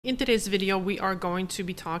In today's video, we are going to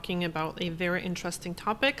be talking about a very interesting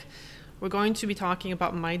topic. We're going to be talking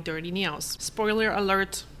about my dirty nails. Spoiler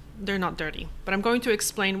alert, they're not dirty, but I'm going to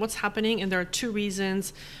explain what's happening, and there are two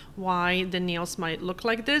reasons why the nails might look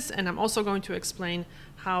like this, and I'm also going to explain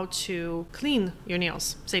how to clean your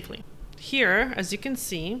nails safely. Here, as you can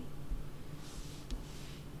see,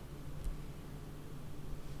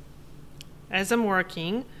 as I'm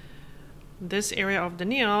working, this area of the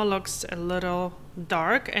nail looks a little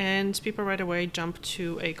dark, and people right away jump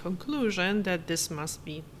to a conclusion that this must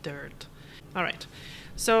be dirt. All right,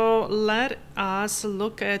 so let us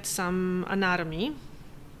look at some anatomy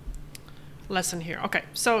lesson here. Okay,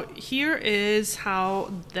 so here is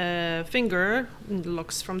how the finger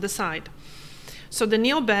looks from the side. So the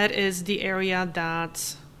nail bed is the area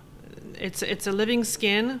that it's a living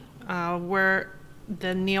skin where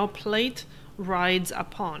the nail plate rides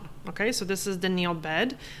upon. Okay, so this is the nail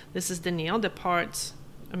bed. This is the nail,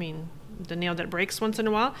 the nail that breaks once in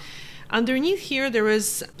a while. Underneath here, there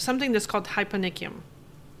is something that's called hyponychium.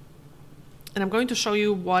 And I'm going to show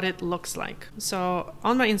you what it looks like. So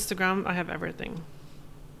on my Instagram, I have everything.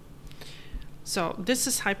 So this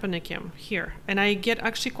is hyponychium here. And I get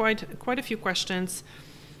actually quite a few questions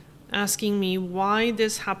asking me why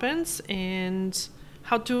this happens and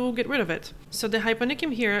how to get rid of it. So the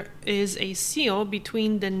hyponychium here is a seal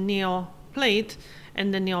between the nail plate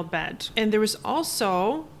and the nail bed. And there is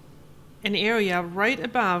also an area right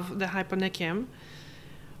above the hyponychium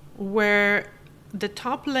where the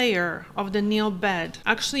top layer of the nail bed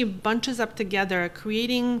actually bunches up together,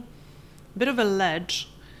 creating a bit of a ledge,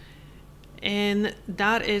 and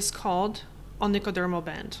that is called onychodermal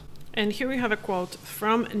band. And here we have a quote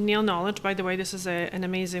from Nail Knowledge. By the way, this is an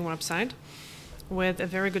amazing website with a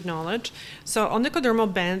very good knowledge. So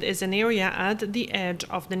onychodermal band is an area at the edge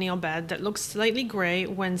of the nail bed that looks slightly gray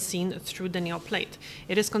when seen through the nail plate.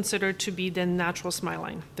 It is considered to be the natural smile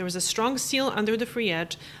line. There is a strong seal under the free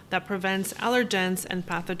edge that prevents allergens and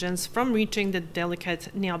pathogens from reaching the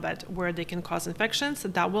delicate nail bed, where they can cause infections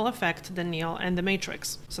that will affect the nail and the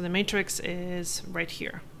matrix. So the matrix is right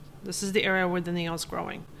here. This is the area where the nail is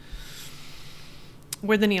growing,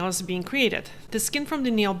 where the nail is being created. The skin from the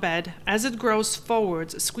nail bed, as it grows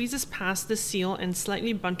forwards, squeezes past the seal and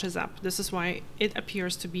slightly bunches up. This is why it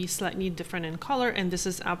appears to be slightly different in color, and this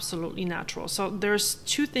is absolutely natural. So there's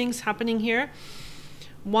two things happening here.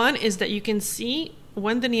 One is that you can see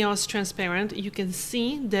when the nail is transparent, you can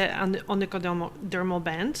see the onychodermal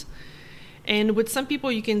band. And with some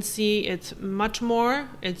people, you can see it much more.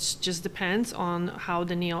 It just depends on how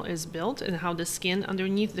the nail is built and how the skin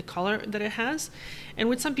underneath, the color that it has. And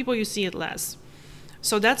with some people, you see it less.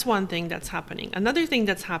 So that's one thing that's happening. Another thing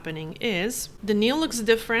that's happening is the nail looks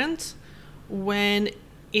different when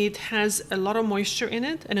it has a lot of moisture in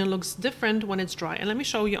it, and it looks different when it's dry. And let me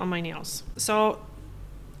show you on my nails. So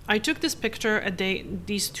I took this picture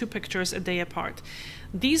these two pictures a day apart.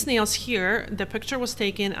 These nails here, the picture was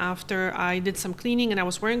taken after I did some cleaning and I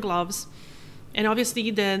was wearing gloves. And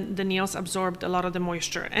obviously the nails absorbed a lot of the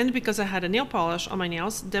moisture. And because I had a nail polish on my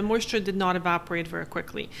nails, the moisture did not evaporate very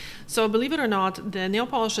quickly. So believe it or not, the nail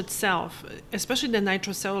polish itself, especially the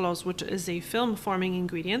nitrocellulose, which is a film forming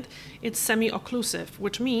ingredient, it's semi-occlusive,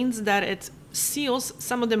 which means that it seals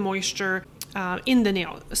some of the moisture in the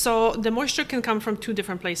nail. So the moisture can come from two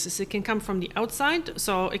different places. It can come from the outside,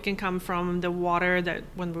 so it can come from the water that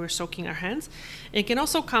when we're soaking our hands. It can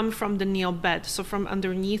also come from the nail bed. So from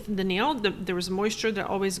underneath the nail, there is moisture that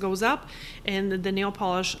always goes up, and the nail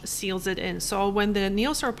polish seals it in. So when the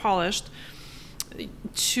nails are polished,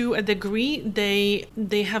 to a degree,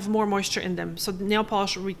 they have more moisture in them. So the nail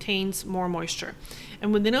polish retains more moisture.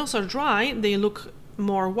 And when the nails are dry, they look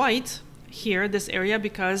more white here, this area,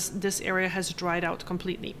 because this area has dried out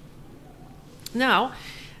completely. Now,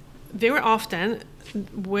 very often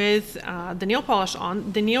with the nail polish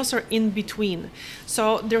on, the nails are in between.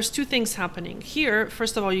 So there's two things happening here.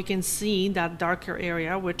 First of all, you can see that darker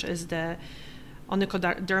area, which is the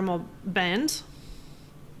onychodermal band.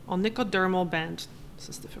 Onychodermal band. This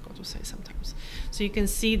is difficult to say sometimes. So you can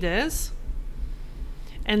see this.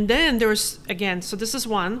 And then there's, again, so this is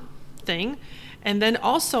one thing. And then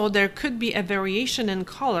also there could be a variation in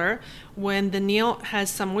color when the nail has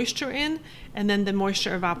some moisture in and then the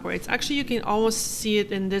moisture evaporates. Actually, you can almost see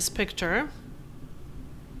it in this picture.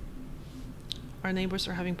 Our neighbors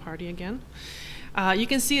are having a party again. You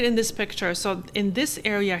can see it in this picture. So in this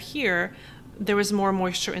area here, there is more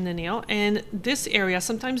moisture in the nail. And this area,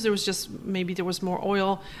 sometimes there was just, maybe there was more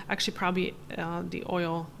oil. Actually, probably the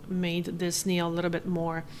oil made this nail a little bit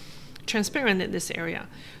more transparent in this area.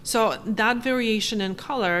 So that variation in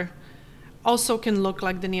color also can look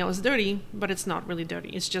like the nail is dirty, but it's not really dirty.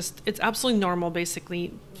 It's absolutely normal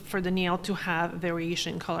basically for the nail to have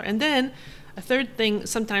variation in color. And then a third thing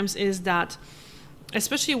sometimes is that,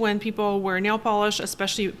 especially when people wear nail polish,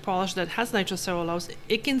 especially polish that has nitrocellulose,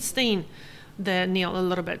 it can stain the nail a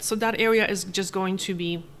little bit. So that area is just going to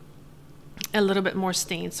be a little bit more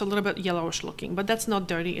stained, so a little bit yellowish looking, but that's not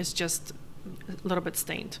dirty, it's just a little bit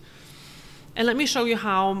stained. And let me show you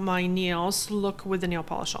how my nails look with the nail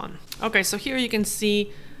polish on. Okay, so here you can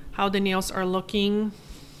see how the nails are looking.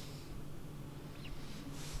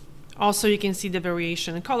 Also, you can see the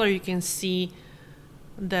variation in color. You can see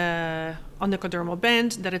the onychodermal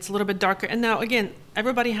band, that it's a little bit darker. And now again,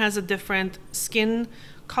 everybody has a different skin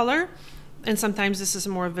color, and sometimes this is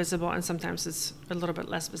more visible and sometimes it's a little bit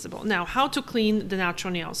less visible. Now, how to clean the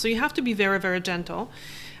natural nail? So you have to be very, very gentle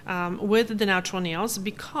with the natural nails,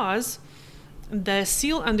 because the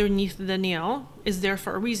seal underneath the nail is there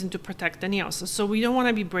for a reason, to protect the nails. So we don't want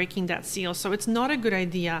to be breaking that seal. So it's not a good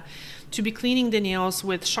idea to be cleaning the nails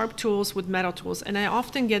with sharp tools, with metal tools. And I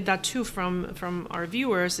often get that too from our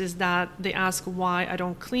viewers, is that they ask why I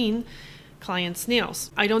don't clean clients' nails.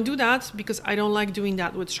 I don't do that because I don't like doing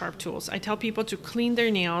that with sharp tools. I tell people to clean their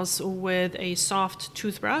nails with a soft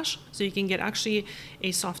toothbrush. So you can get actually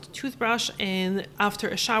a soft toothbrush, and after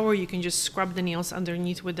a shower you can just scrub the nails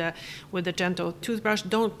underneath with a gentle toothbrush.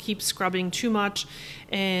 Don't keep scrubbing too much,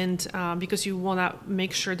 and because you want to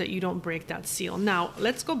make sure that you don't break that seal. Now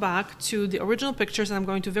let's go back to the original pictures, and I'm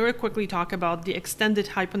going to very quickly talk about the extended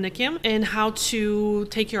hyponychium and how to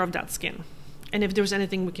take care of that skin, and if there's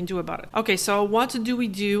anything we can do about it. Okay, so what do we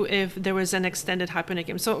do if there is an extended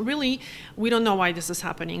hyponychium? So really, we don't know why this is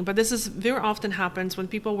happening, but this is very often happens when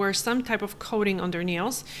people wear some type of coating on their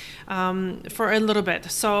nails for a little bit.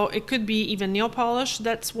 So it could be even nail polish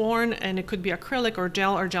that's worn, and it could be acrylic or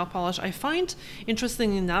gel polish. I find,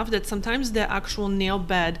 interesting enough, that sometimes the actual nail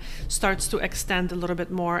bed starts to extend a little bit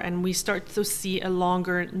more, and we start to see a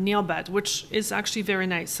longer nail bed, which is actually very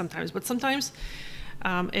nice sometimes. But sometimes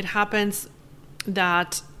it happens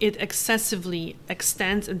that it excessively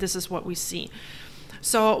extends, and this is what we see.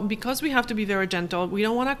 So because we have to be very gentle, we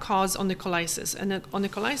don't want to cause onycholysis. And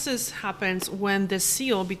onycholysis happens when the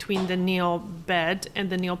seal between the nail bed and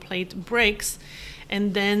the nail plate breaks,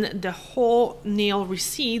 and then the whole nail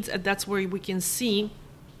recedes, and that's where we can see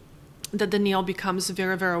that the nail becomes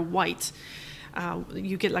very, very white.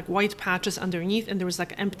 You get like white patches underneath, and there is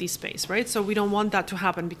like empty space, right? So we don't want that to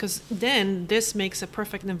happen, because then this makes a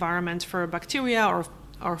perfect environment for bacteria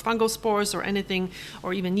or fungal spores or anything,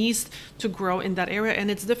 or even yeast, to grow in that area, and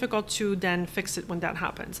it's difficult to then fix it when that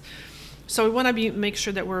happens. So we want to make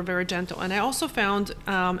sure that we're very gentle. And I also found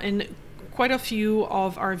in quite a few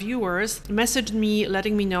of our viewers messaged me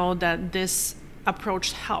letting me know that this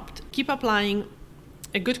approach helped. Keep applying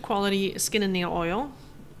a good quality skin and nail oil.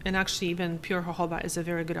 And actually even pure jojoba is a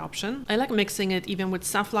very good option. I like mixing it even with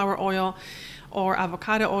safflower oil or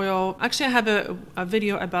avocado oil. Actually, I have a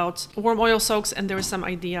video about warm oil soaks, and there are some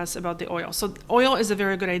ideas about the oil. So oil is a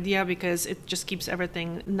very good idea because it just keeps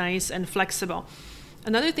everything nice and flexible.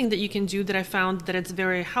 Another thing that you can do that I found that it's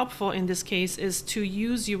very helpful in this case is to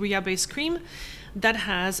use urea-based cream that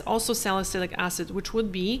has also salicylic acid, which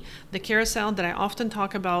would be the carousel that I often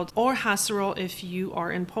talk about, or Hacerol if you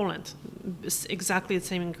are in Poland. It's exactly the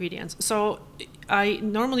same ingredients. So I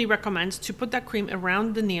normally recommend to put that cream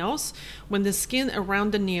around the nails when the skin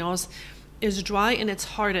around the nails is dry and it's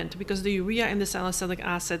hardened, because the urea and the salicylic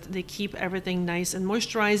acid, they keep everything nice and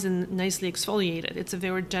moisturized and nicely exfoliated. It's a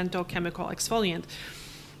very gentle chemical exfoliant.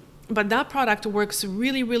 But that product works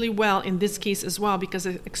really, really well in this case as well, because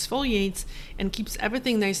it exfoliates and keeps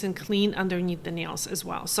everything nice and clean underneath the nails as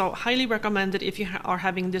well. So highly recommended if you are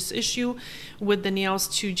having this issue with the nails,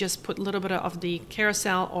 to just put a little bit of the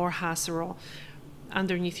carousel or Hacerol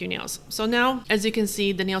underneath your nails. So now, as you can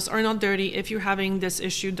see, the nails are not dirty. If you're having this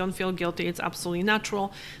issue, don't feel guilty. It's absolutely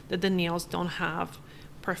natural that the nails don't have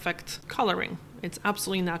perfect coloring. It's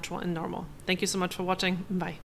absolutely natural and normal. Thank you so much for watching. Bye.